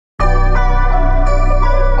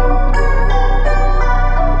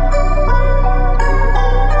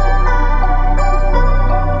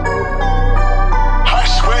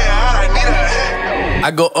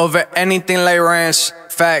I go over anything like ranch.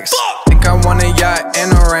 Facts. Think I want a yacht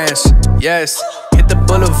and a ranch. Yes. Hit the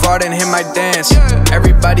boulevard and hit my dance.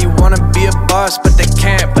 Everybody wanna be a boss, but they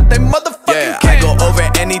can't. But they motherfucking can't. I go over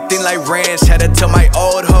anything like ranch. Had to tell my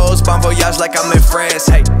old hoes, bon voyage like I'm in France.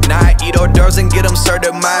 Hey, now I eat hors d'oeuvres and get them served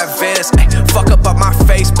at my advance. Hey, fuck up my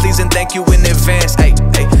face, please and thank you in advance. Hey,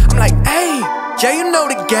 hey, I'm like, hey, yeah, you know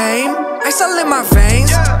the game. Ice all in my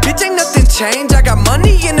veins. Bitch, ain't nothing changed. I got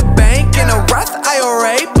money in the bank and a Roth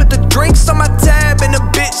IRA. Put the drinks on my tab and the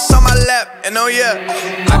bitch on my lap. And oh yeah,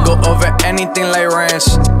 I go over anything like ranch.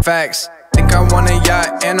 Facts. Think I want a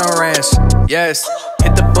yacht and a ranch. Yes.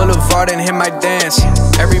 Hit the boulevard and hit my dance.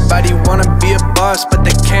 Everybody wanna be a boss, but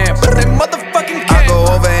they can't. But they motherfucking can't. I go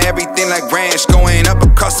over everything like ranch. Going up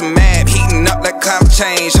across the map. Heating up like climate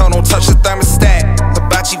change. Hold on, touch the thermostat.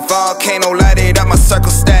 Hibachi volcano, light it up, my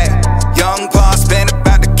circle stack. Young boss, been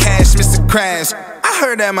about the cash, Mr. Krabs. I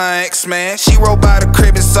heard that my ex, man. She rolled by the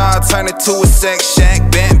crib and saw I turn it to a sex shack.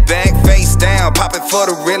 Bent back, face down, popping for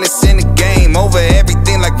the realest in the game. Over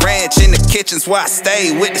everything like ranch, in the kitchen's where I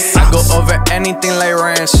stay with the sauce. I go over anything like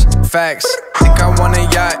ranch. Facts. Think I want a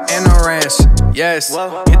yacht and a ranch. Yes.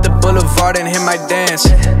 Hit the boulevard and hit my dance.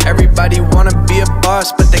 Everybody wanna be a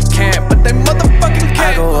boss, but they can't. But they motherfucking can't.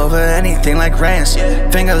 I go over anything like ranch.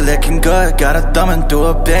 Finger licking good, got a thumbing through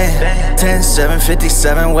a band.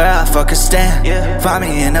 10-7-57 where I fucking stand. Find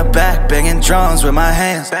me in the back, banging drums with my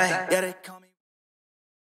hands.